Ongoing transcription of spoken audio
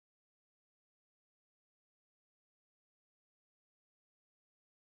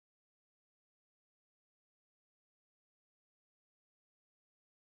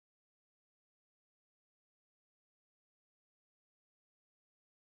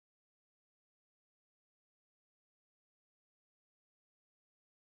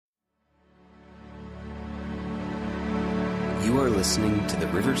listening to the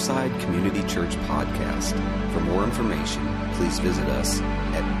Riverside Community Church podcast. For more information, please visit us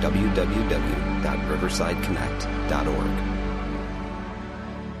at www.riversideconnect.org.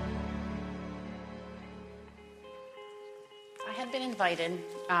 I had been invited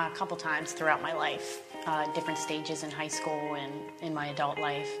a couple times throughout my life, different stages in high school and in my adult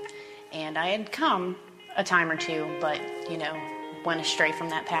life. And I had come a time or two, but, went astray from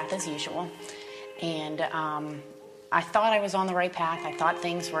that path as usual. And I thought I was on the right path. I thought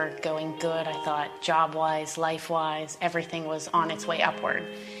things were going good. I thought job-wise, life-wise, everything was on its way upward.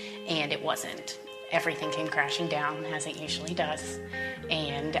 And it wasn't. Everything came crashing down, as it usually does.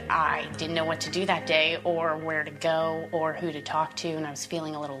 And I didn't know what to do that day, or where to go, or who to talk to. And I was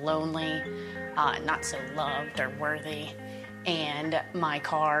feeling a little lonely, not so loved or worthy. And my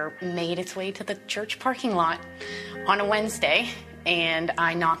car made its way to the church parking lot on a Wednesday. And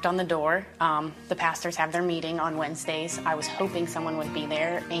I knocked on the door. The pastors have their meeting on Wednesdays. I was hoping someone would be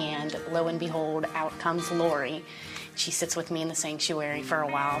there, and lo and behold, out comes Lori. She sits with me in the sanctuary for a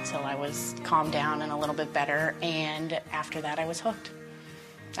while till I was calmed down and a little bit better, and after that I was hooked.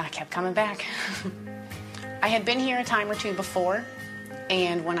 I kept coming back. I had been here a time or two before,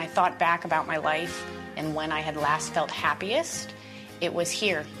 and when I thought back about my life and when I had last felt happiest, it was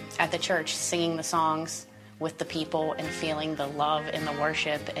here at the church, singing the songs with the people and feeling the love and the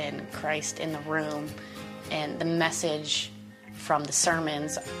worship and Christ in the room. And the message from the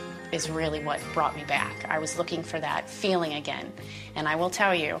sermons is really what brought me back. I was looking for that feeling again. And I will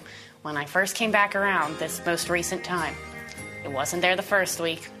tell you, when I first came back around this most recent time, it wasn't there the first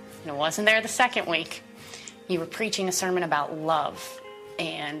week, and it wasn't there the second week. You were preaching a sermon about love,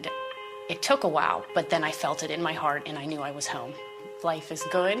 and it took a while, but then I felt it in my heart and I knew I was home. Life is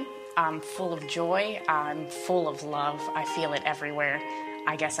good. I'm full of joy. I'm full of love. I feel it everywhere.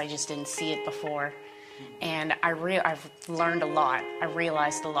 I guess I just didn't see it before. And I've learned a lot. I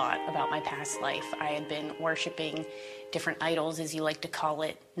realized a lot about my past life. I had been worshiping different idols, as you like to call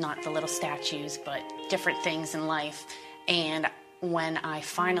it, not the little statues, but different things in life. And when I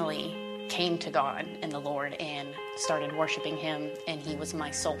finally came to God and the Lord and started worshiping Him, and He was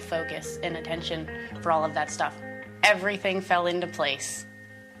my sole focus and attention for all of that stuff, everything fell into place.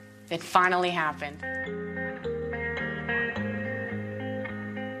 It finally happened.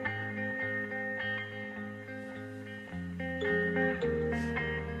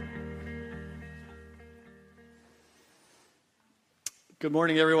 Good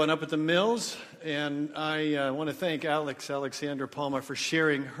morning, everyone up at the Mills. And I want to thank Alexandra Palma, for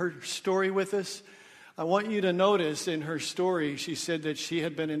sharing her story with us. I want you to notice in her story, she said that she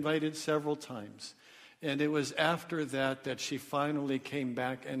had been invited several times. And it was after that she finally came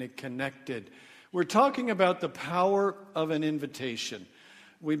back and it connected. We're talking about the power of an invitation.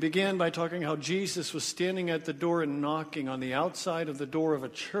 We began by talking how Jesus was standing at the door and knocking on the outside of the door of a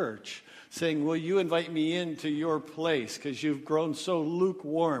church, saying, will you invite me into your place because you've grown so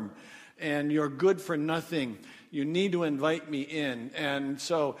lukewarm and you're good for nothing. You need to invite me in. And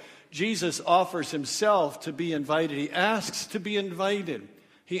so Jesus offers Himself to be invited. He asks to be invited.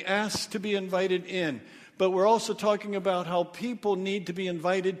 He asks to be invited in. But we're also talking about how people need to be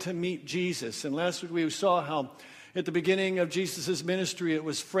invited to meet Jesus. And last week we saw how at the beginning of Jesus' ministry, it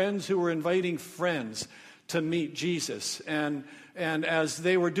was friends who were inviting friends to meet Jesus. And as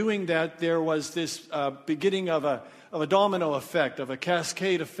they were doing that, there was this beginning of a domino effect, of a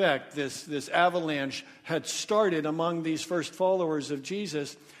cascade effect. This avalanche had started among these first followers of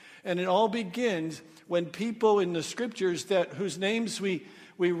Jesus. And it all begins when people in the scriptures whose names we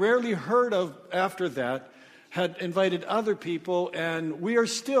rarely heard of after that had invited other people, and we are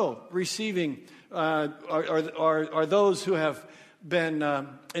still receiving are those who have been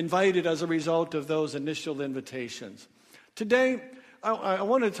invited as a result of those initial invitations. Today, I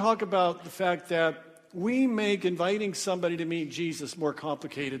want to talk about the fact that we make inviting somebody to meet Jesus more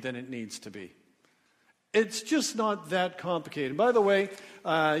complicated than it needs to be. It's just not that complicated. By the way,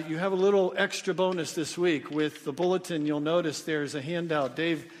 you have a little extra bonus this week with the bulletin. You'll notice there's a handout.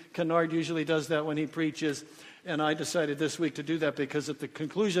 Dave Kennard usually does that when he preaches, and I decided this week to do that because at the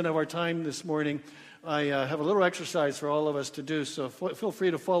conclusion of our time this morning, I have a little exercise for all of us to do. So feel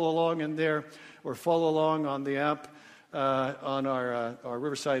free to follow along in there or follow along on the app, on our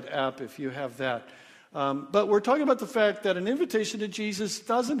Riverside app if you have that. But we're talking about the fact that an invitation to Jesus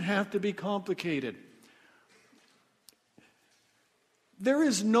doesn't have to be complicated. There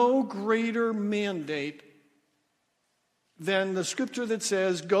is no greater mandate than the scripture that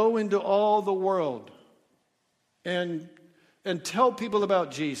says, go into all the world and and tell people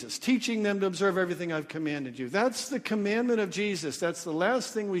about Jesus, teaching them to observe everything I've commanded you. That's the commandment of Jesus. That's the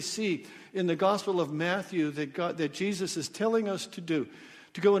last thing we see in the Gospel of Matthew that Jesus is telling us to do,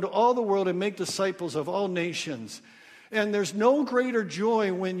 to go into all the world and make disciples of all nations. And there's no greater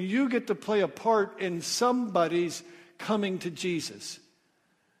joy when you get to play a part in somebody's coming to Jesus.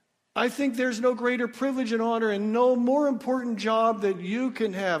 I think there's no greater privilege and honor and no more important job that you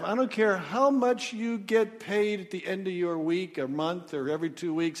can have. I don't care how much you get paid at the end of your week or month or every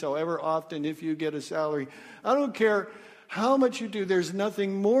 2 weeks, however often, if you get a salary. I don't care how much you do. There's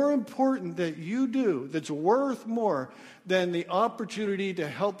nothing more important that you do that's worth more than the opportunity to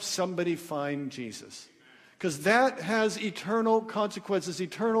help somebody find Jesus. Because that has eternal consequences,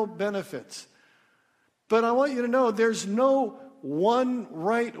 eternal benefits. But I want you to know there's no one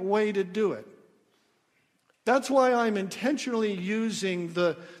right way to do it. That's why I'm intentionally using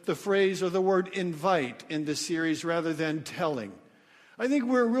the phrase or the word invite in this series rather than telling. I think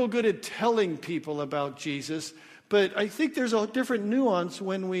we're real good at telling people about Jesus, but I think there's a different nuance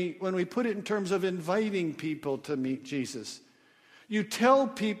when we put it in terms of inviting people to meet Jesus. You tell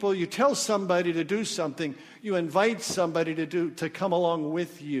people, you tell somebody to do something, you invite somebody to come along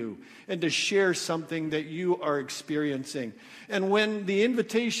with you and to share something that you are experiencing. And when the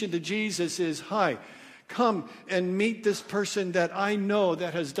invitation to Jesus is, hi, come and meet this person that I know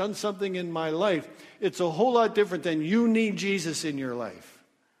that has done something in my life, it's a whole lot different than you need Jesus in your life.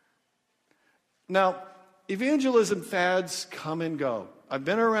 Now, evangelism fads come and go. I've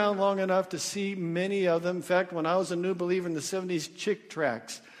been around long enough to see many of them. In fact, when I was a new believer in the 70s, Chick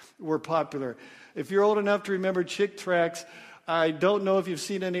tracts were popular. If you're old enough to remember Chick tracts, I don't know if you've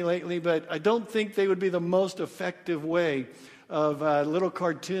seen any lately, but I don't think they would be the most effective way of little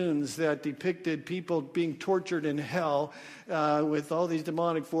cartoons that depicted people being tortured in hell with all these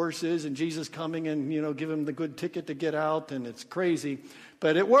demonic forces and Jesus coming and, give them the good ticket to get out, and it's crazy.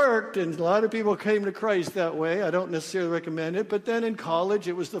 But it worked, and a lot of people came to Christ that way. I don't necessarily recommend it. But then in college,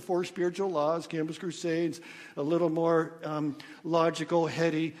 it was the 4 spiritual laws, Campus Crusades, a little more logical,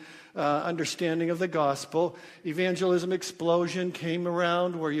 heady understanding of the gospel. Evangelism explosion came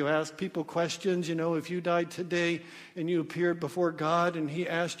around where you ask people questions. If you died today and you appeared before God and he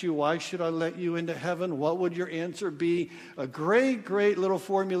asked you, why should I let you into heaven? What would your answer be? A great, great little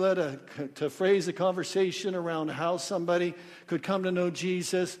formula to phrase a conversation around how somebody could come to know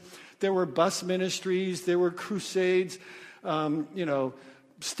Jesus. There were bus ministries. There were crusades.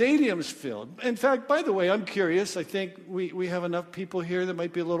 Stadiums filled. In fact, by the way, I'm curious. I think we have enough people here that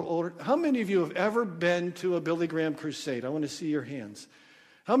might be a little older. How many of you have ever been to a Billy Graham crusade? I want to see your hands.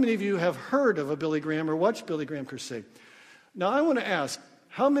 How many of you have heard of a Billy Graham or watched Billy Graham crusade? Now, I want to ask,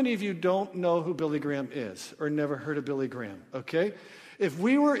 how many of you don't know who Billy Graham is or never heard of Billy Graham? Okay? If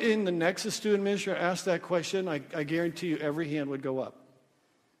we were in the Nexus student ministry and asked that question, I guarantee you every hand would go up.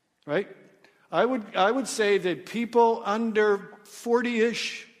 Right? I would say that people under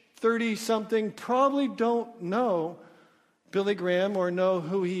 40-ish, 30-something probably don't know Billy Graham or know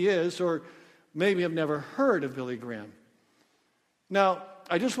who he is, or maybe have never heard of Billy Graham. Now,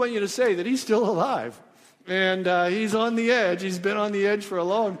 I just want you to say that he's still alive, and he's on the edge. He's been on the edge for a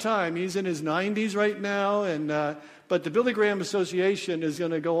long time. He's in his 90s right now, but the Billy Graham Association is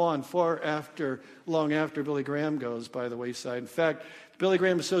going to go on long after Billy Graham goes by the wayside. In fact, Billy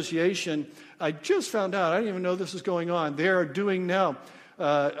Graham Association, I just found out, I didn't even know this was going on. They are doing now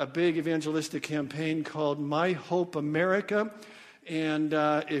a big evangelistic campaign called My Hope America. And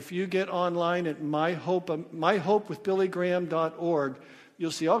if you get online at myhopewithbillygraham.org, you'll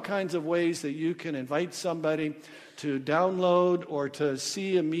see all kinds of ways that you can invite somebody to download or to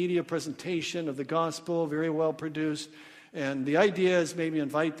see a media presentation of the gospel, very well produced. And the idea is maybe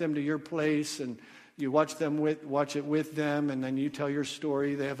invite them to your place and you watch it with them, and then you tell your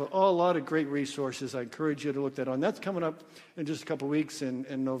story. They have a lot of great resources. I encourage you to look that on. That's coming up in just a couple of weeks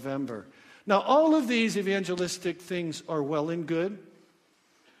in November. Now, all of these evangelistic things are well and good.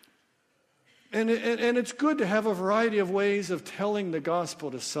 And it's good to have a variety of ways of telling the gospel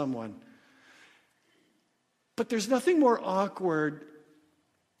to someone. But there's nothing more awkward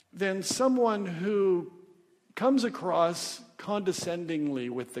than someone who comes across condescendingly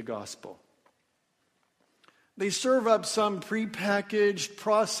with the gospel. They serve up some prepackaged,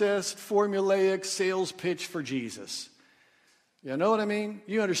 processed, formulaic sales pitch for Jesus. You know what I mean?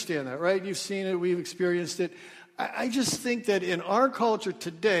 You understand that, right? You've seen it. We've experienced it. I just think that in our culture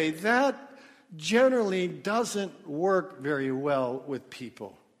today, that generally doesn't work very well with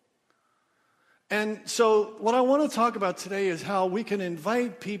people. And so what I want to talk about today is how we can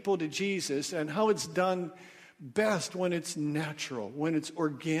invite people to Jesus and how it's done best when it's natural, when it's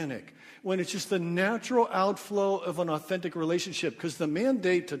organic, when it's just the natural outflow of an authentic relationship, because the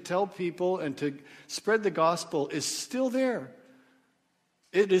mandate to tell people and to spread the gospel is still there.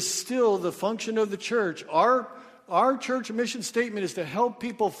 It is still the function of the church. Our church mission statement is to help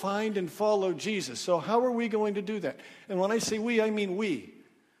people find and follow Jesus. So how are we going to do that? And when I say we, I mean we.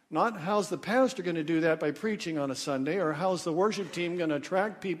 Not how's the pastor going to do that by preaching on a Sunday, or how's the worship team going to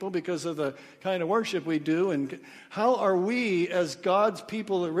attract people because of the kind of worship we do, and how are we as God's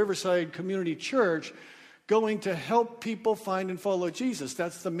people at Riverside Community Church going to help people find and follow Jesus?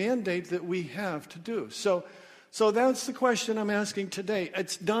 That's the mandate that we have to do. So that's the question I'm asking today.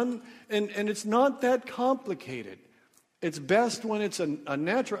 It's done, and it's not that complicated. It's best when it's a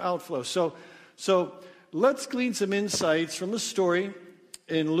natural outflow. So let's glean some insights from a story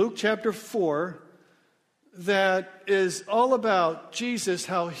in Luke chapter 4 that is all about Jesus,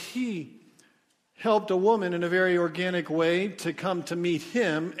 how he helped a woman in a very organic way to come to meet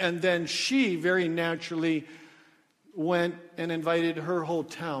him, and then she very naturally went and invited her whole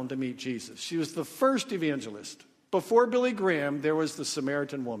town to meet Jesus. She was the first evangelist. Before Billy Graham, there was the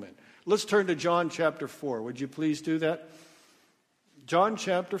Samaritan woman. Let's turn to John chapter 4. Would you please do that? John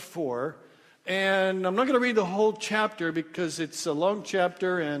chapter 4. And I'm not going to read the whole chapter because it's a long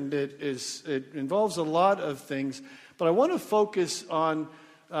chapter and it involves a lot of things. But I want to focus on,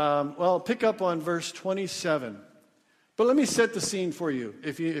 pick up on verse 27. But let me set the scene for you.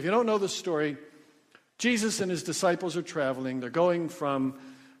 If you don't know the story, Jesus and his disciples are traveling. They're going from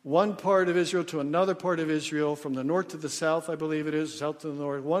one part of Israel to another part of Israel, from the north to the south, I believe it is, south to the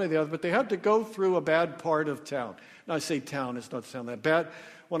north, one or the other. But they have to go through a bad part of town. Now, I say town, it's not sound that bad.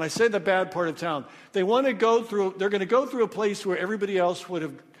 When I say the bad part of town, they're going to go through a place where everybody else would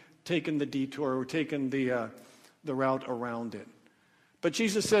have taken the detour or taken the route around it. But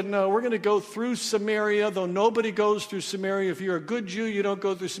Jesus said, no, we're going to go through Samaria, though nobody goes through Samaria. If you're a good Jew, you don't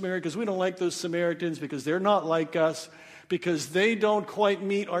go through Samaria, because we don't like those Samaritans, because they're not like us, because they don't quite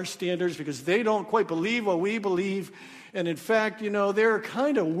meet our standards, because they don't quite believe what we believe. And in fact, they're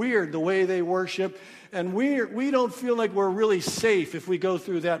kind of weird the way they worship. And we don't feel like we're really safe if we go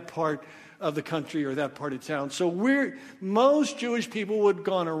through that part of the country or that part of town. So most Jewish people would have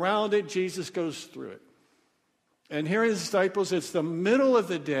gone around it. Jesus goes through it. And here are his disciples. It's the middle of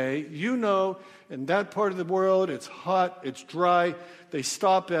the day. In that part of the world, it's hot, it's dry. They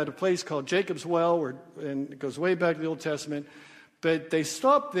stop at a place called Jacob's Well, and it goes way back to the Old Testament. But they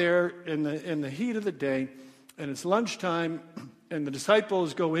stop there in the heat of the day, and it's lunchtime. And the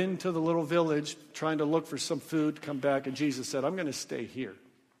disciples go into the little village trying to look for some food to come back. And Jesus said, I'm going to stay here.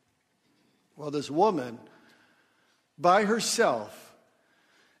 Well, this woman, by herself,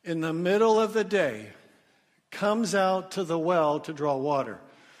 in the middle of the day, comes out to the well to draw water,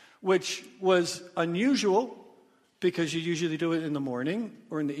 which was unusual because you usually do it in the morning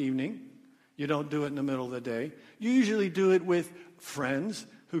or in the evening. You don't do it in the middle of the day. You usually do it with friends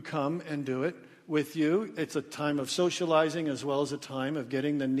who come and do it with you. It's a time of socializing as well as a time of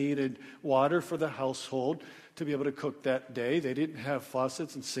getting the needed water for the household to be able to cook that day. They didn't have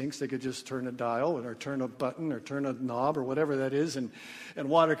faucets and sinks. They could just turn a dial or turn a button or turn a knob or whatever that is, and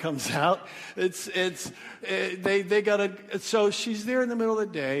water comes out. So she's there in the middle of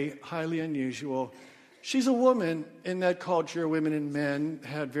the day, highly unusual. She's a woman. In that culture, women and men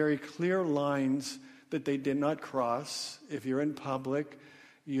had very clear lines that they did not cross. If you're in public,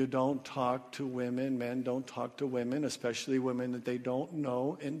 you don't talk to women. Men don't talk to women, especially women that they don't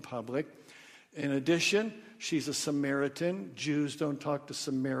know in public. In addition, she's a Samaritan. Jews don't talk to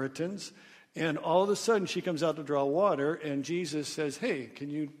Samaritans. And all of a sudden, she comes out to draw water, and Jesus says, hey, can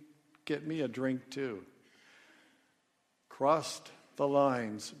you get me a drink too? Crossed the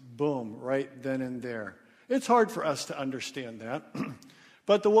lines. Boom, right then and there. It's hard for us to understand that.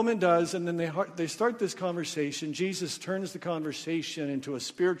 But the woman does, and then they start this conversation. Jesus turns the conversation into a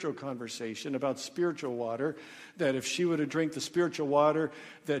spiritual conversation about spiritual water, that if she were to drink the spiritual water,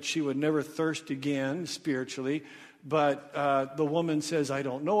 that she would never thirst again spiritually. But the woman says, I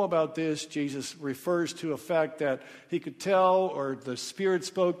don't know about this. Jesus refers to a fact that he could tell, or the Spirit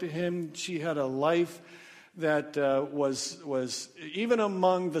spoke to him. She had a life that was even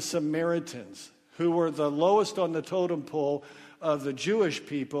among the Samaritans, who were the lowest on the totem pole of the Jewish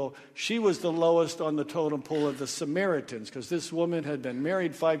people, she was the lowest on the totem pole of the Samaritans, because this woman had been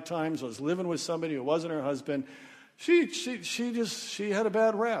married 5 times, was living with somebody who wasn't her husband. She had a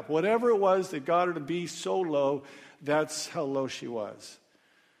bad rap. Whatever it was that got her to be so low, that's how low she was.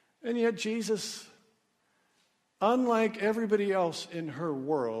 And yet Jesus, unlike everybody else in her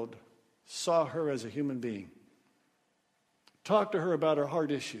world, saw her as a human being. Talked to her about her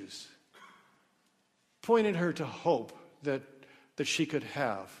heart issues. pointed her to hope that she could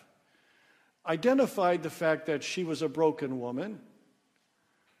have, identified the fact that she was a broken woman,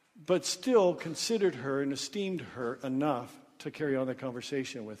 but still considered her and esteemed her enough to carry on the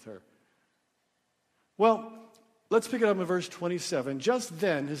conversation with her. Well, let's pick it up in verse 27. Just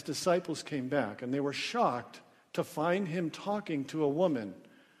then his disciples came back, and they were shocked to find him talking to a woman.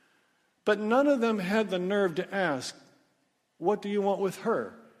 But none of them had the nerve to ask, "What do you want with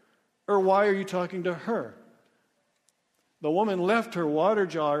her?" Or, "Why are you talking to her?" The woman left her water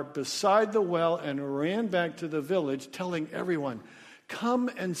jar beside the well and ran back to the village, telling everyone, "Come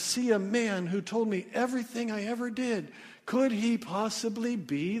and see a man who told me everything I ever did. Could he possibly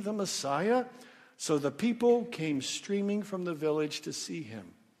be the Messiah?" So the people came streaming from the village to see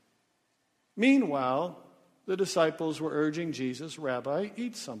him. Meanwhile, the disciples were urging Jesus, "Rabbi,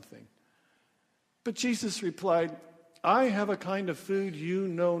 eat something." But Jesus replied, "I have a kind of food you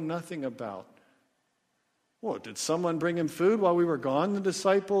know nothing about." "What, did someone bring him food while we were gone?" the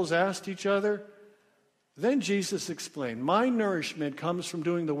disciples asked each other. Then Jesus explained, "My nourishment comes from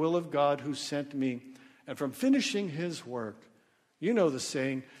doing the will of God who sent me and from finishing his work. You know the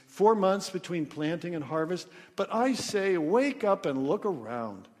saying, 4 months between planting and harvest. But I say, wake up and look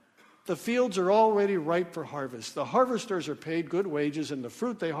around. The fields are already ripe for harvest. The harvesters are paid good wages, and the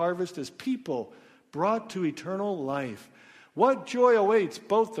fruit they harvest is people brought to eternal life. What joy awaits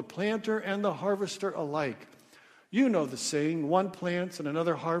both the planter and the harvester alike. You know the saying, one plants and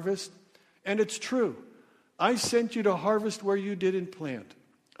another harvests. And it's true. I sent you to harvest where you didn't plant.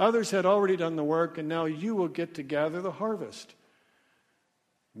 Others had already done the work, and now you will get to gather the harvest."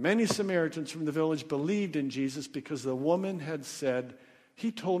 Many Samaritans from the village believed in Jesus because the woman had said,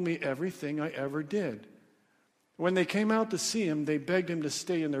 "He told me everything I ever did." When they came out to see him, they begged him to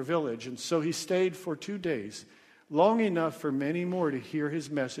stay in their village, and so he stayed for 2 days, long enough for many more to hear his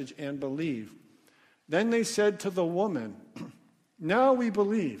message and believe. Then they said to the woman, "Now we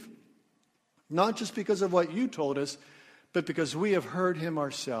believe, not just because of what you told us, but because we have heard him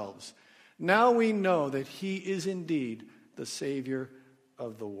ourselves. Now we know that he is indeed the Savior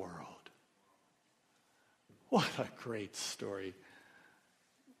of the world." What a great story.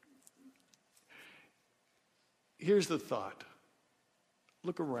 Here's the thought.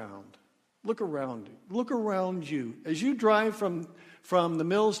 Look around. Look around. Look around you. As you drive from the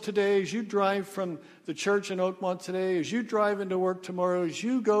mills today, as you drive from the church in Oakmont today, as you drive into work tomorrow, as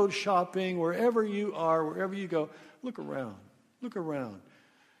you go shopping, wherever you are, wherever you go, look around. Look around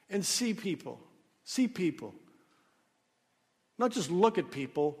and see people. See people. Not just look at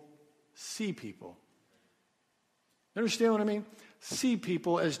people, see people. Understand what I mean? See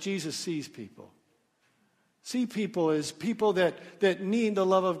people as Jesus sees people. See people as people that need the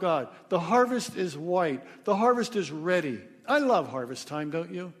love of God. The harvest is white. The harvest is ready. I love harvest time,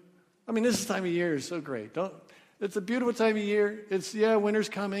 don't you? I mean, this time of year is so great. It's a beautiful time of year. Winter's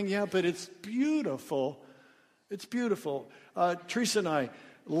coming, but it's beautiful. It's beautiful. Teresa and I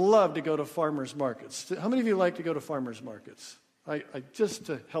love to go to farmers markets. How many of you like to go to farmers markets? I just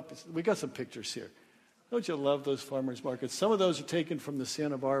to help us, we got some pictures here. Don't you love those farmers markets? Some of those are taken from the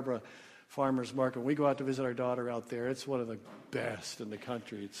Santa Barbara farmers market. We go out to visit our daughter out there. It's one of the best in the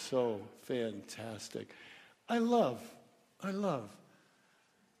country. It's so fantastic. I love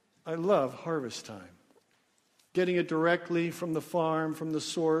harvest time. Getting it directly from the farm, from the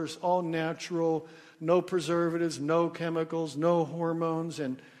source, all natural, no preservatives, no chemicals, no hormones,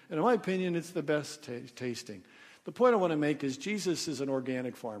 and in my opinion, it's the best tasting. The point I want to make is Jesus is an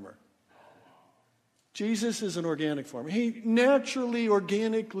organic farmer. Jesus is an organic farmer. He naturally,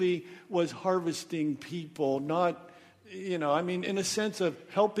 organically was harvesting people, not, in a sense of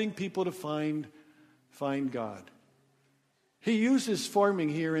helping people to find God. He uses farming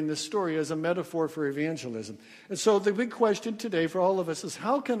here in this story as a metaphor for evangelism. And so the big question today for all of us is,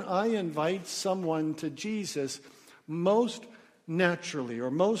 how can I invite someone to Jesus most naturally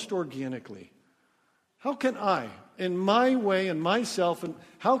or most organically? How can I, in my way and myself, and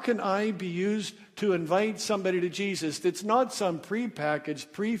how can I be used to invite somebody to Jesus that's not some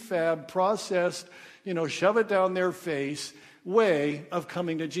prepackaged, prefab, processed, shove it down their face way of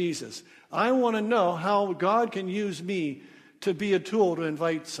coming to Jesus? I want to know how God can use me to be a tool to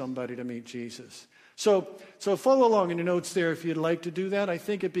invite somebody to meet Jesus. So follow along in your notes there if you'd like to do that. I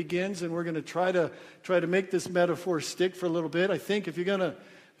think it begins, and we're going to try to make this metaphor stick for a little bit. I think if you're going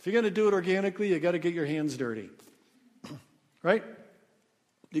to do it organically, you got to get your hands dirty. Right?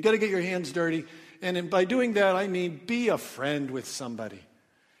 You got to get your hands dirty. And by doing that, I mean be a friend with somebody.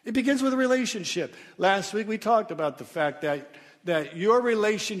 It begins with a relationship. Last week we talked about the fact that your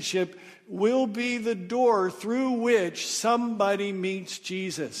relationship will be the door through which somebody meets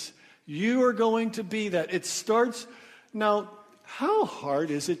Jesus. You are going to be that. It starts, now, how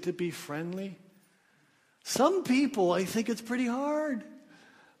hard is it to be friendly? Some people, I think it's pretty hard.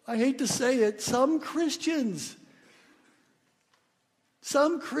 I hate to say it, some Christians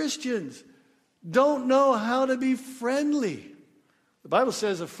don't know how to be friendly. The Bible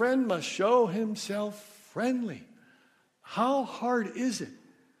says a friend must show himself friendly. How hard is it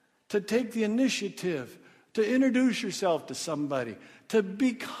to take the initiative, to introduce yourself to somebody, to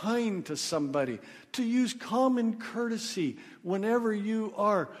be kind to somebody, to use common courtesy whenever you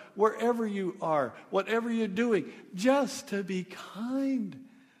are, wherever you are, whatever you're doing, just to be kind.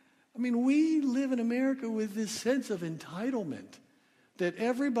 I mean, we live in America with this sense of entitlement that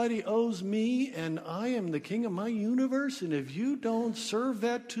everybody owes me and I am the king of my universe, and if you don't serve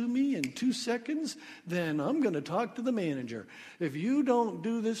that to me in 2 seconds, then I'm going to talk to the manager. If you don't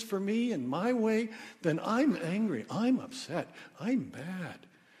do this for me in my way, then I'm angry, I'm upset, I'm mad,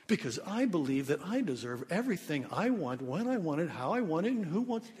 because I believe that I deserve everything I want, when I want it, how I want it, and who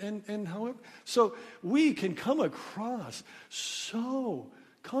wants and however. So we can come across so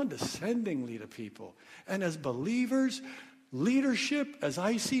condescendingly to people. And as believers, leadership, as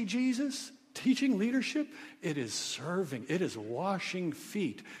I see Jesus teaching leadership, it is serving, it is washing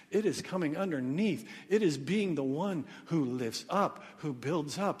feet, it is coming underneath, it is being the one who lifts up, who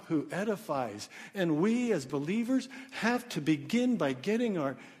builds up, who edifies. And we as believers have to begin by getting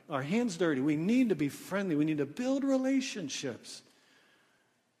our hands dirty. We need to be friendly, we need to build relationships.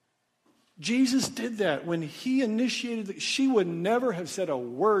 Jesus did that when he initiated. She would never have said a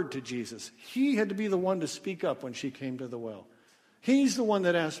word to Jesus. He had to be the one to speak up when she came to the well. He's the one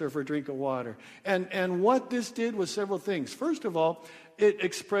that asked her for a drink of water. And what this did was several things. First of all, it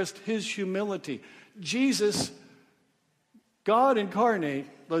expressed his humility. Jesus, God incarnate,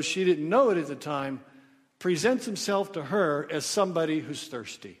 though she didn't know it at the time, presents himself to her as somebody who's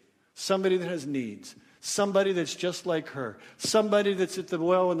thirsty, somebody that has needs, somebody that's just like her, somebody that's at the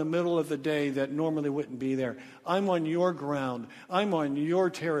well in the middle of the day that normally wouldn't be there. I'm on your ground. I'm on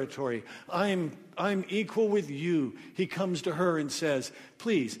your territory. I'm equal with you. He comes to her and says,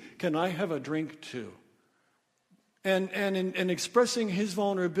 please, can I have a drink too? And in expressing his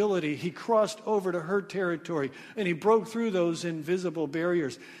vulnerability, he crossed over to her territory and he broke through those invisible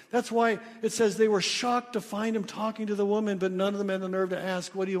barriers. That's why it says they were shocked to find him talking to the woman, but none of them had the nerve to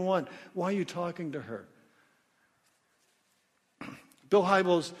ask, what do you want? Why are you talking to her? Bill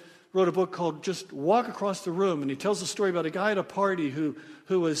Hybels wrote a book called Just Walk Across the Room, and he tells a story about a guy at a party who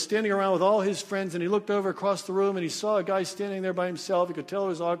was standing around with all his friends, and he looked over across the room and he saw a guy standing there by himself. He could tell it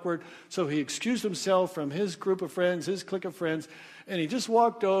was awkward, so he excused himself from his group of friends, his clique of friends, and he just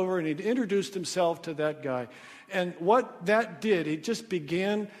walked over and he introduced himself to that guy. And what that did, it just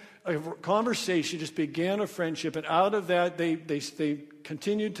began a conversation, just began a friendship, and out of that they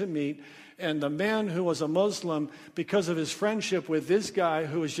continued to meet. And the man who was a Muslim, because of his friendship with this guy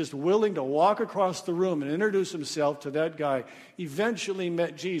who was just willing to walk across the room and introduce himself to that guy, eventually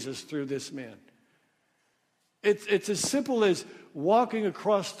met Jesus through this man. It's as simple as walking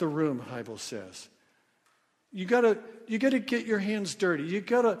across the room, Hybels says. You gotta get your hands dirty.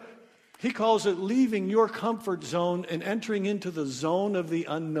 He calls it leaving your comfort zone and entering into the zone of the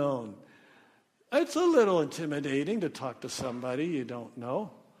unknown. It's a little intimidating to talk to somebody you don't know.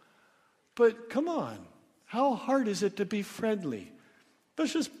 But come on, how hard is it to be friendly?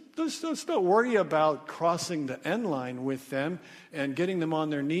 Let's not worry about crossing the end line with them and getting them on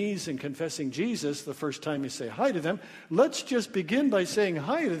their knees and confessing Jesus the first time you say hi to them. Let's just begin by saying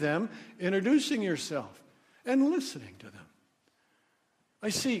hi to them, introducing yourself, and listening to them. I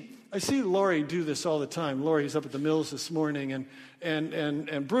see Lori do this all the time. Lori's up at the Mills this morning,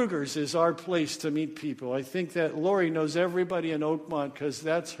 and Bruegger's is our place to meet people. I think that Lori knows everybody in Oakmont because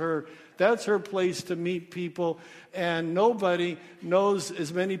that's her place to meet people, and nobody knows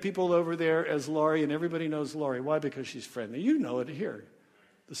as many people over there as Lori, and everybody knows Lori. Why? Because she's friendly. You know it here.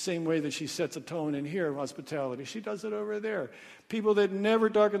 The same way that she sets a tone in here of hospitality, she does it over there. People that never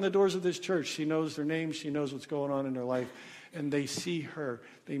darken the doors of this church, she knows their names, she knows what's going on in their life, and they see her,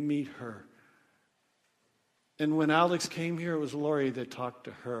 they meet her. And when Alex came here, it was Lori that talked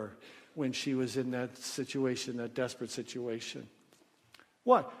to her when she was in that situation, that desperate situation.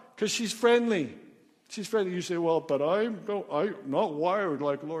 Why? Because she's friendly. She's friendly. You say, well, but I'm not wired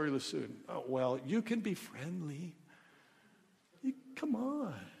like Lori Lassoon. Oh, well, you can be friendly. Come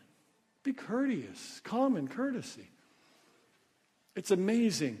on. Be courteous. Common courtesy. It's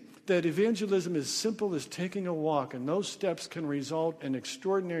amazing that evangelism is simple as taking a walk, and those steps can result in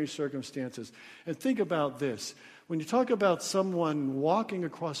extraordinary circumstances. And think about this. When you talk about someone walking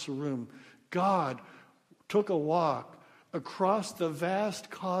across the room, God took a walk across the vast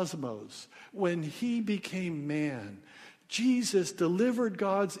cosmos, when he became man, Jesus delivered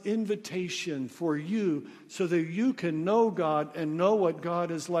God's invitation for you so that you can know God and know what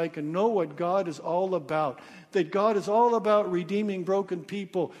God is like and know what God is all about. That God is all about redeeming broken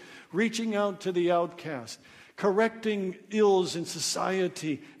people, reaching out to the outcast, correcting ills in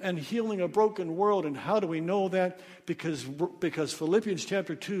society, and healing a broken world. And how do we know that? Because Philippians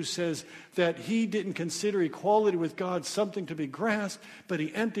chapter 2 says that he didn't consider equality with God something to be grasped, but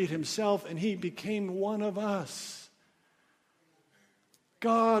he emptied himself and he became one of us.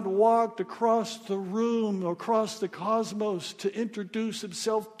 God walked across the room, across the cosmos to introduce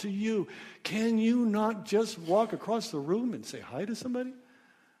himself to you. Can you not just walk across the room and say hi to somebody?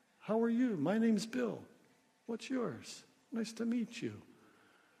 How are you? My name's Bill. What's yours? Nice to meet you.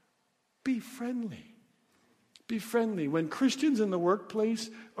 Be friendly. Be friendly. When Christians in the workplace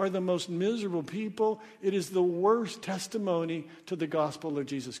are the most miserable people, it is the worst testimony to the gospel of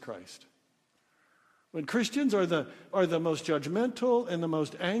Jesus Christ. When Christians are the most judgmental and the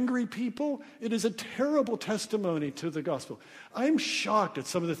most angry people, it is a terrible testimony to the gospel. I'm shocked at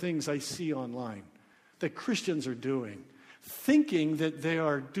some of the things I see online that Christians are doing, thinking that they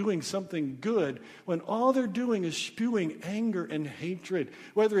are doing something good when all they're doing is spewing anger and hatred,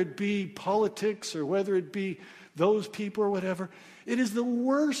 whether it be politics or whether it be those people or whatever. It is the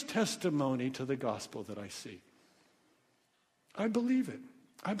worst testimony to the gospel that I see. I believe it.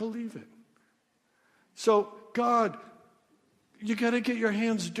 I believe it. So, God, you got to get your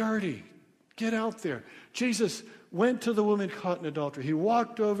hands dirty. Get out there. Jesus went to the woman caught in adultery. He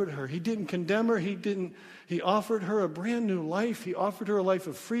walked over to her. He didn't condemn her. He offered her a brand new life. He offered her a life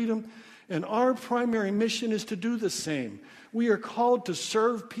of freedom. And our primary mission is to do the same. We are called to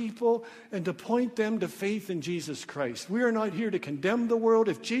serve people and to point them to faith in Jesus Christ. We are not here to condemn the world.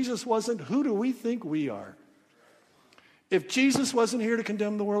 If Jesus wasn't, who do we think we are? If Jesus wasn't here to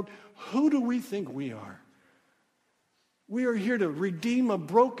condemn the world, who do we think we are? We are here to redeem a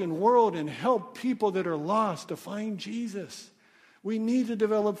broken world and help people that are lost to find Jesus. We need to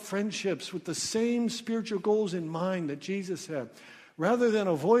develop friendships with the same spiritual goals in mind that Jesus had. Rather than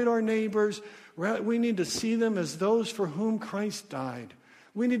avoid our neighbors, we need to see them as those for whom Christ died.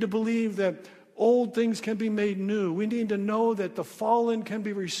 We need to believe that old things can be made new. We need to know that the fallen can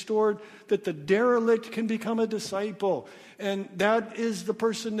be restored, that the derelict can become a disciple. And that is the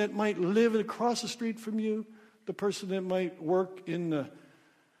person that might live across the street from you, the person that might work in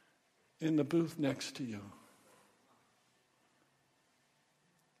the booth next to you.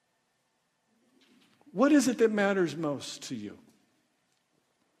 What is it that matters most to you?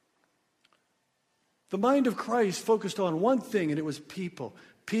 The mind of Christ focused on one thing, and it was people.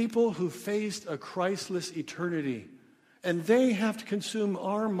 People who faced a Christless eternity. And they have to consume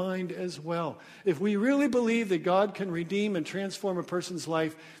our mind as well. If we really believe that God can redeem and transform a person's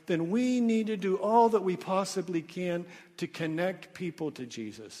life, then we need to do all that we possibly can to connect people to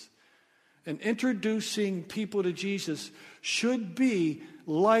Jesus. And introducing people to Jesus should be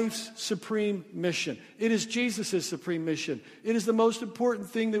life's supreme mission. It is Jesus' supreme mission. It is the most important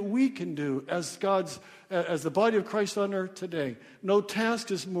thing that we can do as the body of Christ on earth today. No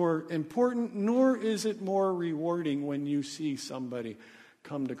task is more important, nor is it more rewarding when you see somebody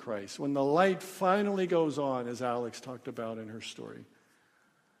come to Christ. When the light finally goes on, as Alex talked about in her story.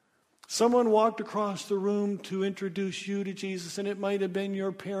 Someone walked across the room to introduce you to Jesus, and it might have been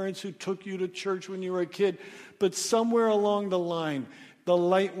your parents who took you to church when you were a kid, but somewhere along the line, the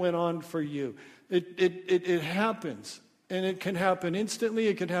light went on for you. It happens, and it can happen instantly,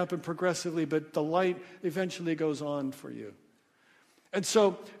 it can happen progressively, but the light eventually goes on for you. And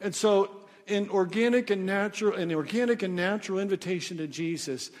so an organic and natural invitation to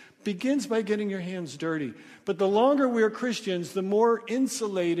Jesus begins by getting your hands dirty. But the longer we are Christians, the more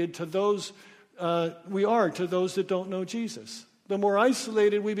insulated to those we are to those that don't know Jesus. The more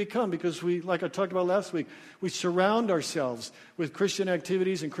isolated we become because we, like I talked about last week, we surround ourselves with Christian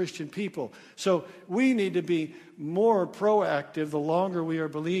activities and Christian people. So we need to be more proactive the longer we are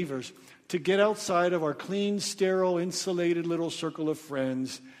believers to get outside of our clean, sterile, insulated little circle of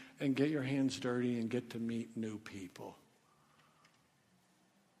friends and get your hands dirty and get to meet new people.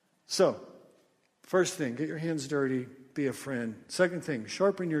 So, first thing, get your hands dirty, be a friend. Second thing,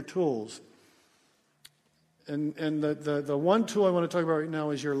 sharpen your tools. And the one tool I want to talk about right now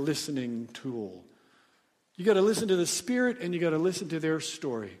is your listening tool. You got to listen to the Spirit and you got to listen to their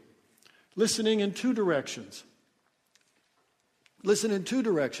story. Listening in two directions. Listen in two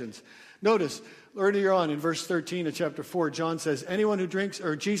directions. Notice, Earlier on in verse 13 of chapter 4, John says,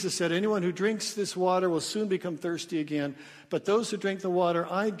 Jesus said, anyone who drinks this water will soon become thirsty again, but those who drink the water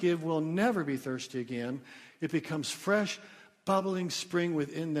I give will never be thirsty again. It becomes fresh, bubbling spring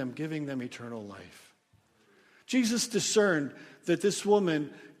within them, giving them eternal life. Jesus discerned that this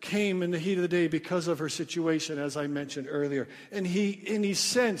woman came in the heat of the day because of her situation, as I mentioned earlier. And he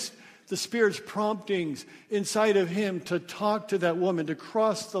sensed the Spirit's promptings inside of him to talk to that woman, to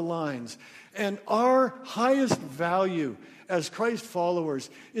cross the lines. And our highest value as Christ followers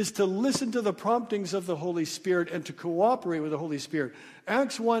is to listen to the promptings of the Holy Spirit and to cooperate with the Holy Spirit.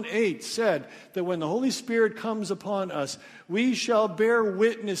 Acts 1:8 said that when the Holy Spirit comes upon us, we shall bear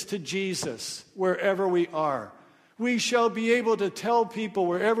witness to Jesus wherever we are. We shall be able to tell people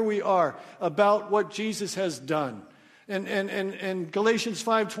wherever we are about what Jesus has done. And Galatians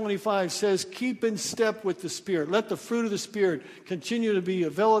 5:25 says, keep in step with the Spirit. Let the fruit of the Spirit continue to be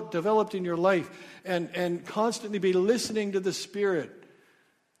developed in your life and constantly be listening to the Spirit.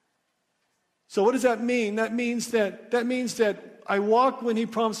 So what does that mean? That means that I walk when He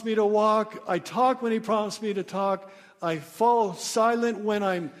prompts me to walk. I talk when He prompts me to talk. I fall silent when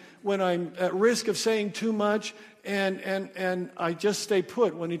I'm at risk of saying too much. And I just stay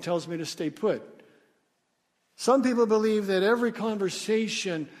put when He tells me to stay put. Some people believe that every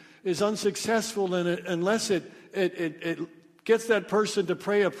conversation is unsuccessful unless it gets that person to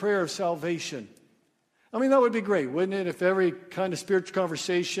pray a prayer of salvation. I mean, that would be great, wouldn't it? If every kind of spiritual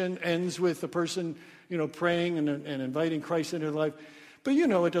conversation ends with the person, praying and inviting Christ into their life. But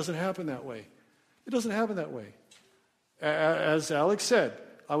it doesn't happen that way. It doesn't happen that way. As Alex said,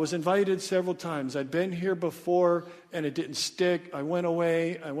 I was invited several times. I'd been here before, and it didn't stick. I went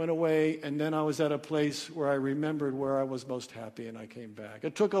away, and then I was at a place where I remembered where I was most happy, and I came back.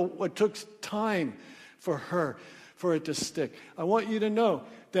 It took time for it to stick. I want you to know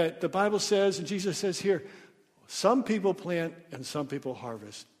that the Bible says, and Jesus says here, some people plant and some people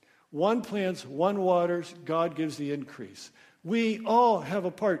harvest. One plants, one waters, God gives the increase. We all have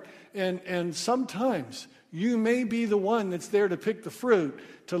a part, and sometimes you may be the one that's there to pick the fruit,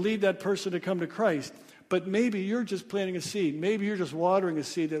 to lead that person to come to Christ. But maybe you're just planting a seed. Maybe you're just watering a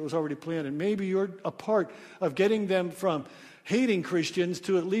seed that was already planted. Maybe you're a part of getting them from hating Christians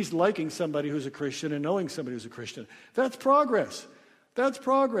to at least liking somebody who's a Christian and knowing somebody who's a Christian. That's progress. That's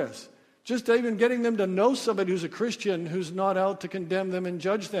progress. Just even getting them to know somebody who's a Christian who's not out to condemn them and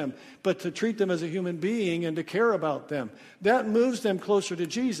judge them, but to treat them as a human being and to care about them. That moves them closer to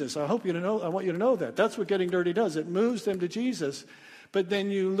Jesus. I want you to know that. That's what Getting Dirty does. It moves them to Jesus, but then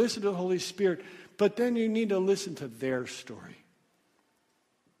you listen to the Holy Spirit, but then you need to listen to their story.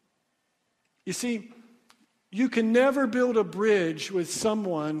 You see, you can never build a bridge with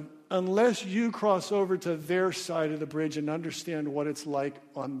someone unless you cross over to their side of the bridge and understand what it's like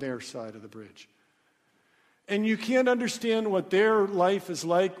on their side of the bridge. And you can't understand what their life is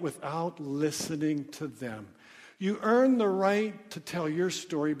like without listening to them. You earn the right to tell your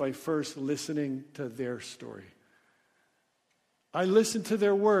story by first listening to their story. I listen to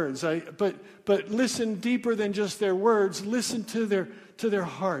their words, but listen deeper than just their words. Listen to their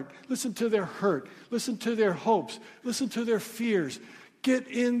heart. Listen to their hurt. Listen to their hopes. Listen to their fears. Get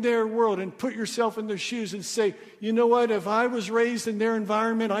in their world and put yourself in their shoes and say, you know what, if I was raised in their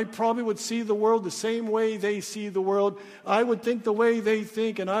environment, I probably would see the world the same way they see the world. I would think the way they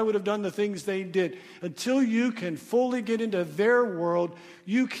think, and I would have done the things they did. Until you can fully get into their world,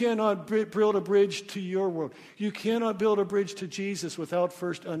 you cannot build a bridge to your world. You cannot build a bridge to Jesus without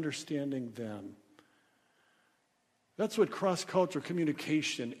first understanding them. That's what cross-cultural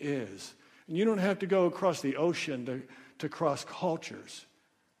communication is. And you don't have to go across the ocean to cross cultures.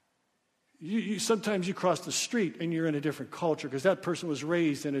 Sometimes you cross the street and you're in a different culture because that person was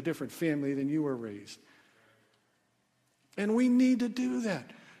raised in a different family than you were raised. And we need to do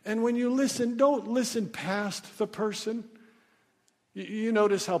that. And when you listen, don't listen past the person. You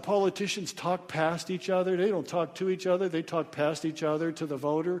notice how politicians talk past each other. They don't talk to each other. They talk past each other to the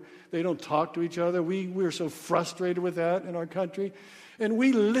voter. They don't talk to each other. We're so frustrated with that in our country. And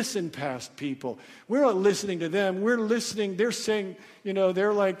we listen past people. We're not listening to them. We're listening. They're saying,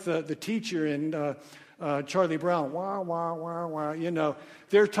 they're like the teacher in Charlie Brown. Wah, wah, wah, wah.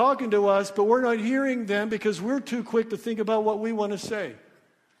 They're talking to us, but we're not hearing them because we're too quick to think about what we want to say.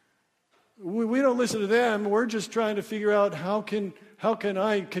 We don't listen to them. We're just trying to figure out how can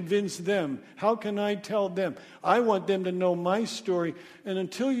I convince them? How can I tell them? I want them to know my story. And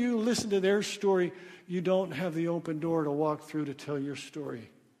until you listen to their story, you don't have the open door to walk through to tell your story.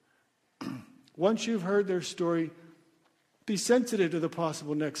 Once you've heard their story, be sensitive to the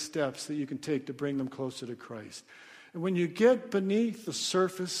possible next steps that you can take to bring them closer to Christ. And when you get beneath the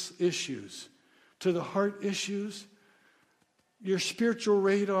surface issues, to the heart issues. Your spiritual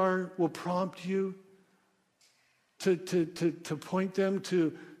radar will prompt you to point them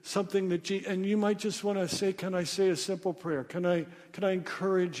to something that and you might just want to say, can I say a simple prayer? Can I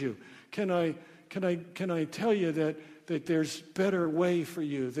encourage you? Can I tell you that there's better way for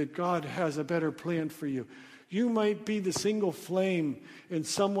you, that God has a better plan for you? You might be the single flame in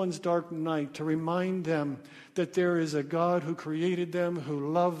someone's dark night to remind them that there is a God who created them,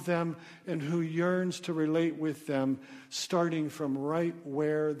 who loved them, and who yearns to relate with them, starting from right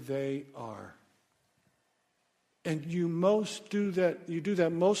where they are. And you do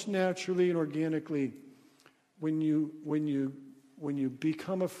that most naturally and organically when you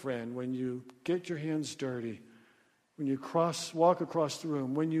become a friend, when you get your hands dirty, when you walk across the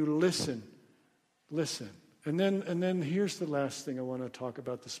room, when you listen. And then here's the last thing I want to talk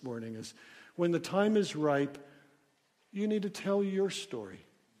about this morning is when the time is ripe, you need to tell your story.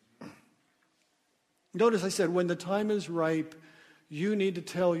 Notice I said, when the time is ripe, you need to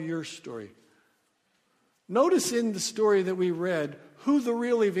tell your story. Notice in the story that we read who the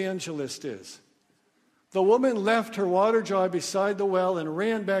real evangelist is. The woman left her water jar beside the well and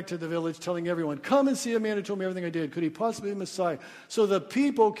ran back to the village telling everyone, come and see a man who told me everything I did. Could he possibly be the Messiah? So the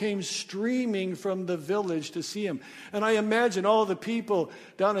people came streaming from the village to see him. And I imagine all the people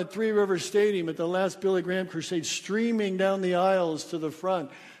down at Three Rivers Stadium at the last Billy Graham crusade streaming down the aisles to the front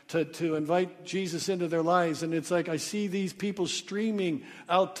to invite Jesus into their lives. And it's like I see these people streaming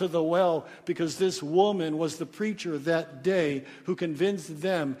out to the well because this woman was the preacher that day who convinced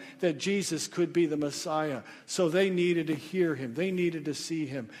them that Jesus could be the Messiah. So they needed to hear him. They needed to see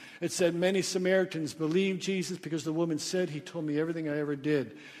him. It said many Samaritans believed Jesus because the woman said, he told me everything I ever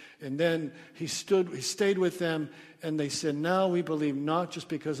did. And then he stayed with them, and they said, now we believe not just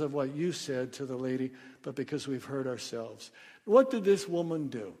because of what you said to the lady, but because we've heard ourselves. What did this woman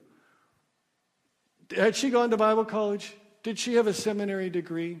do? Had she gone to Bible college? Did she have a seminary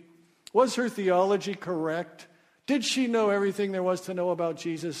degree? Was her theology correct? Did she know everything there was to know about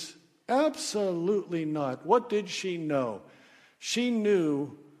Jesus? Absolutely not. What did she know? She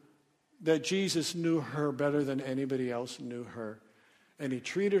knew that Jesus knew her better than anybody else knew her. And he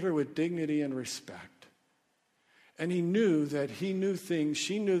treated her with dignity and respect. And he knew that he knew things,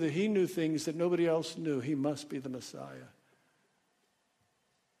 she knew that he knew things that nobody else knew. He must be the Messiah.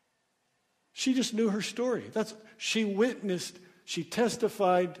 She just knew her story. She witnessed, she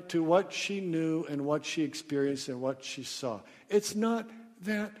testified to what she knew and what she experienced and what she saw. It's not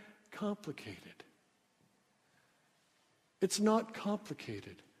that complicated. It's not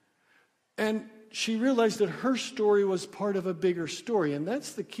complicated. And she realized that her story was part of a bigger story. And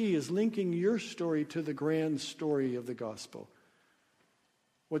that's the key, is linking your story to the grand story of the gospel.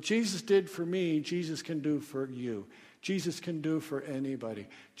 What Jesus did for me, Jesus can do for you. Jesus can do for anybody.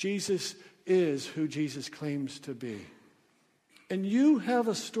 Jesus is who Jesus claims to be. And you have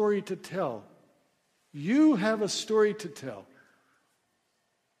a story to tell. You have a story to tell.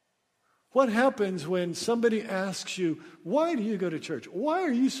 What happens when somebody asks you, why do you go to church? Why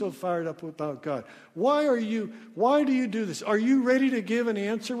are you so fired up about God? Why do you do this? Are you ready to give an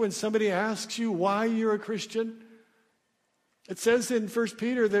answer when somebody asks you why you're a Christian? It says in 1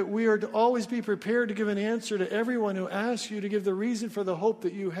 Peter that we are to always be prepared to give an answer to everyone who asks you to give the reason for the hope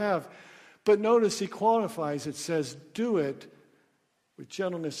that you have. But notice he qualifies, it says, do it with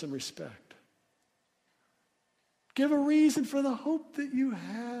gentleness and respect. Give a reason for the hope that you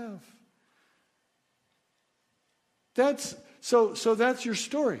have. That's your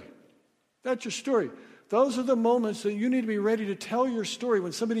story. That's your story. Those are the moments that you need to be ready to tell your story.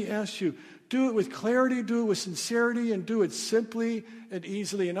 When somebody asks you, do it with clarity, do it with sincerity, and do it simply and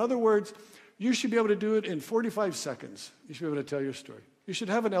easily. In other words, you should be able to do it in 45 seconds. You should be able to tell your story. You should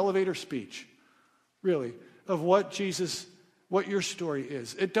have an elevator speech, really, of what your story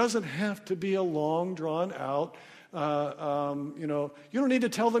is. It doesn't have to be a long, drawn out, you don't need to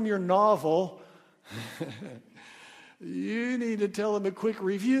tell them your novel. You need to tell them a quick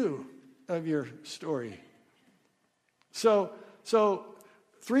review of your story. So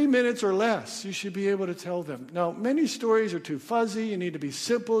 3 minutes or less, you should be able to tell them. Now, many stories are too fuzzy. You need to be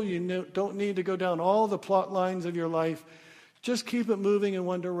simple. You don't need to go down all the plot lines of your life. Just keep it moving in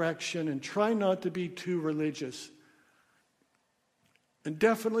one direction and try not to be too religious. And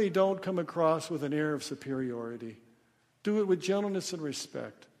definitely don't come across with an air of superiority. Do it with gentleness and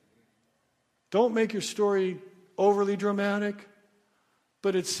respect. Don't make your story overly dramatic,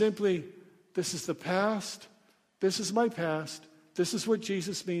 but it's simply, this is the past, this is my past, this is what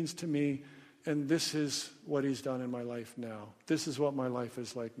Jesus means to me, And this is what he's done in my life now. This is what my life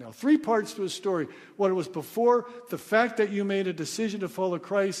is like now. 3 parts to his story. What it was before, the fact that you made a decision to follow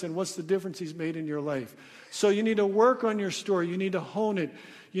Christ, and what's the difference he's made in your life. So you need to work on your story. You need to hone it.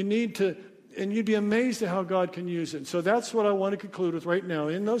 You need to, and you'd be amazed at how God can use it. So that's what I want to conclude with right now.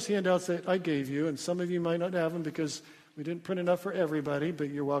 In those handouts that I gave you, and some of you might not have them because we didn't print enough for everybody, but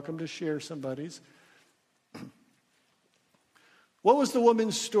you're welcome to share somebody's. What was the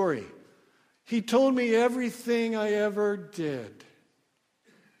woman's story? He told me everything I ever did.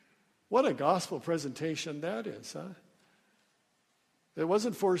 What a gospel presentation that is, huh? It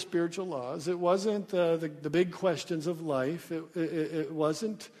wasn't 4 spiritual laws. It wasn't the big questions of life. It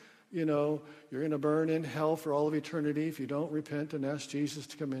wasn't, you're going to burn in hell for all of eternity if you don't repent and ask Jesus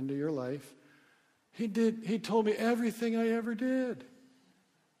to come into your life. He told me everything I ever did.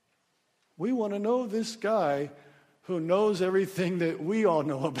 We want to know this guy who knows everything that we all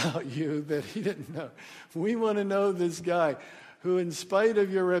know about you that he didn't know. We want to know this guy who, in spite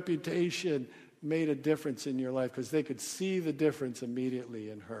of your reputation, made a difference in your life because they could see the difference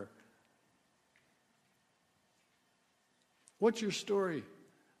immediately in her. What's your story?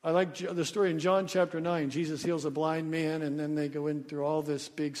 I like the story in John chapter 9. Jesus heals a blind man, and then they go in through all this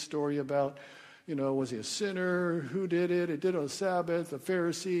big story about, was he a sinner? Who did it? It did on the Sabbath, the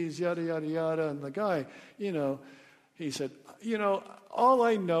Pharisees, yada, yada, yada. And the guy, he said, all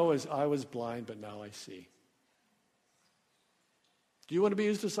I know is I was blind, but now I see. Do you want to be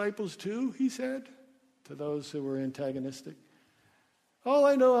his disciples too? He said to those who were antagonistic. All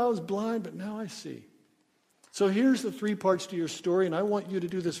I know, I was blind, but now I see. So here's the 3 parts to your story, and I want you to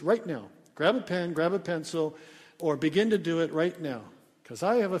do this right now. Grab a pen, grab a pencil, or begin to do it right now. Because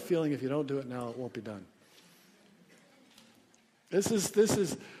I have a feeling if you don't do it now, it won't be done. This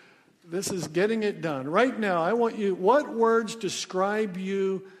is getting it done. Right now, I want you, what words describe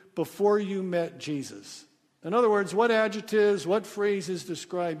you before you met Jesus? In other words, what adjectives, what phrases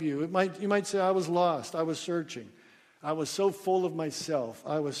describe you? You might say, I was lost, I was searching. I was so full of myself.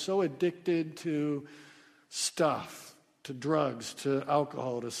 I was so addicted to stuff, to drugs, to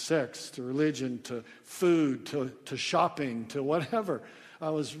alcohol, to sex, to religion, to food, to shopping, to whatever. I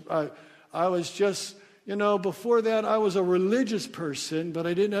was just, before that I was a religious person, but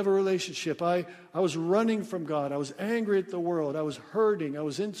I didn't have a relationship. I was running from God. I was angry at the world. I was hurting. I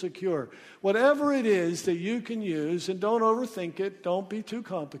was insecure. Whatever it is that you can use, and don't overthink it. Don't be too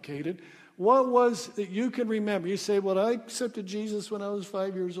complicated. What was that you can remember? You say, well, I accepted Jesus when I was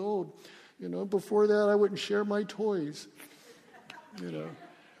 5 years old. Before that I wouldn't share my toys.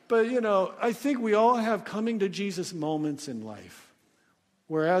 But, I think we all have coming to Jesus moments in life.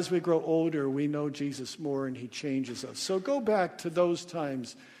 Where as we grow older, we know Jesus more and he changes us. So go back to those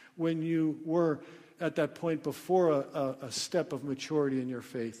times when you were at that point before a step of maturity in your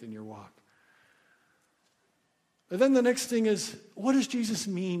faith, in your walk. And then the next thing is, what does Jesus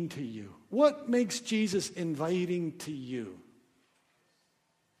mean to you? What makes Jesus inviting to you?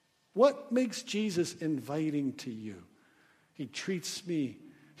 What makes Jesus inviting to you? He treats me.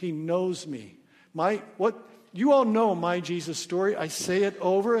 He knows me. You all know my Jesus story. I say it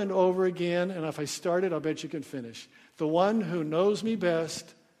over and over again, and if I start it, I'll bet you can finish. The one who knows me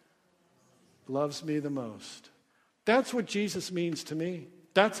best loves me the most. That's what Jesus means to me.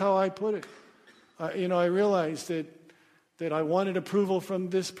 That's how I put it. I realized that I wanted approval from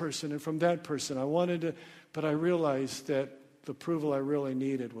this person and from that person. But I realized that the approval I really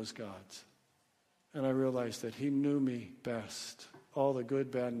needed was God's. And I realized that he knew me best, all the good,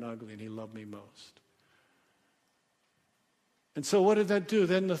 bad, and ugly, and he loved me most. And so what did that do?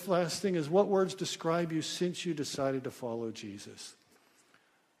 Then the last thing is, what words describe you since you decided to follow Jesus?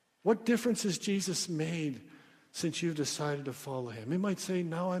 What difference has Jesus made since you've decided to follow him? You might say,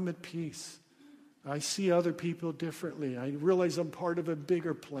 now I'm at peace. I see other people differently. I realize I'm part of a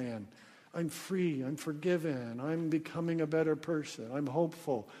bigger plan. I'm free. I'm forgiven. I'm becoming a better person. I'm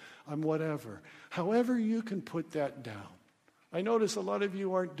hopeful. I'm whatever. However you can put that down. I notice a lot of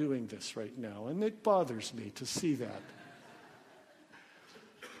you aren't doing this right now, and it bothers me to see that.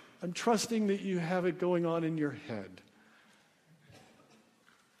 I'm trusting that you have it going on in your head.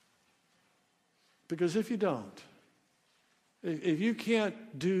 Because if you don't, if you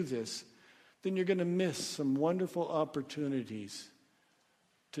can't do this, then you're going to miss some wonderful opportunities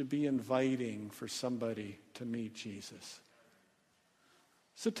to be inviting for somebody to meet Jesus.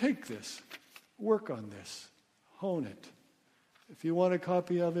 So take this, work on this, hone it. If you want a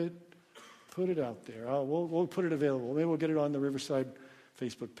copy of it, put it out there. We'll put it available. Maybe we'll get it on the Riverside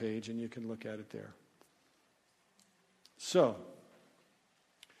Facebook page, and you can look at it there. So,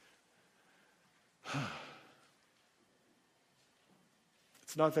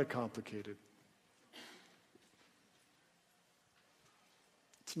 it's not that complicated.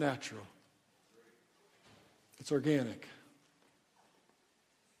 It's natural. It's organic.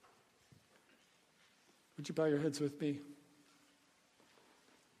 Would you bow your heads with me?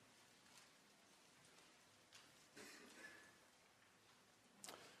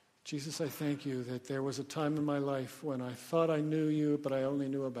 Jesus, I thank you that there was a time in my life when I thought I knew you, but I only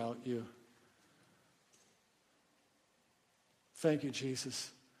knew about you. Thank you,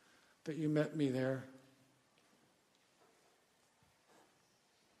 Jesus, that you met me there.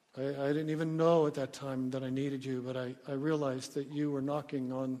 I didn't even know at that time that I needed you, but I realized that you were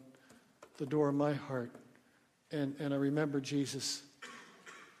knocking on the door of my heart. And I remember Jesus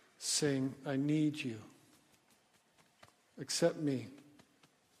saying, I need you. Accept me.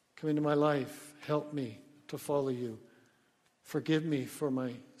 Come into my life. Help me to follow you. Forgive me for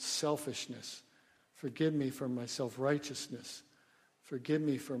my selfishness. Forgive me for my self-righteousness. Forgive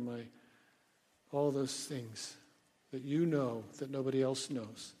me for all those things that you know that nobody else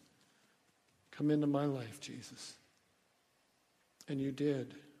knows. Come into my life, Jesus. And you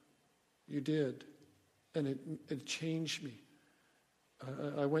did. You did. And it changed me.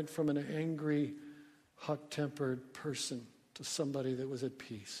 I went from an angry, hot-tempered person to somebody that was at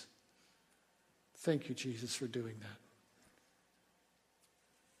peace. Thank you, Jesus, for doing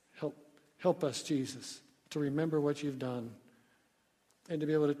that. Help us, Jesus, to remember what you've done and to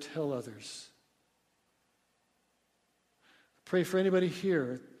be able to tell others. Pray for anybody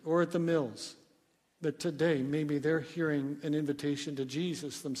here or at the Mills that today maybe they're hearing an invitation to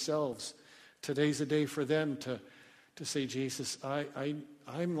Jesus themselves. Today's a day for them to say, Jesus,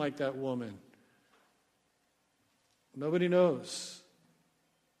 I'm like that woman. Nobody knows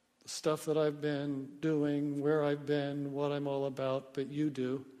the stuff that I've been doing, where I've been, what I'm all about, but you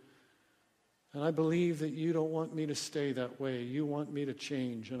do. And I believe that you don't want me to stay that way. You want me to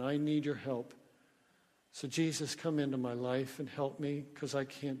change, and I need your help. So Jesus, come into my life and help me, because I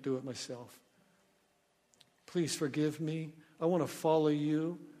can't do it myself. Please forgive me. I want to follow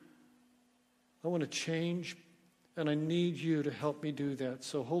you. I want to change, and I need you to help me do that.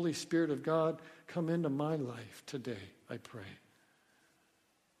 So Holy Spirit of God, come into my life today, I pray.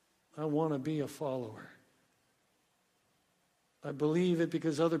 I want to be a follower. I believe it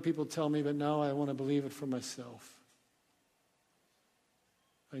because other people tell me, but now I want to believe it for myself.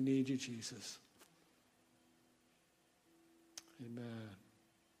 I need you, Jesus. Amen.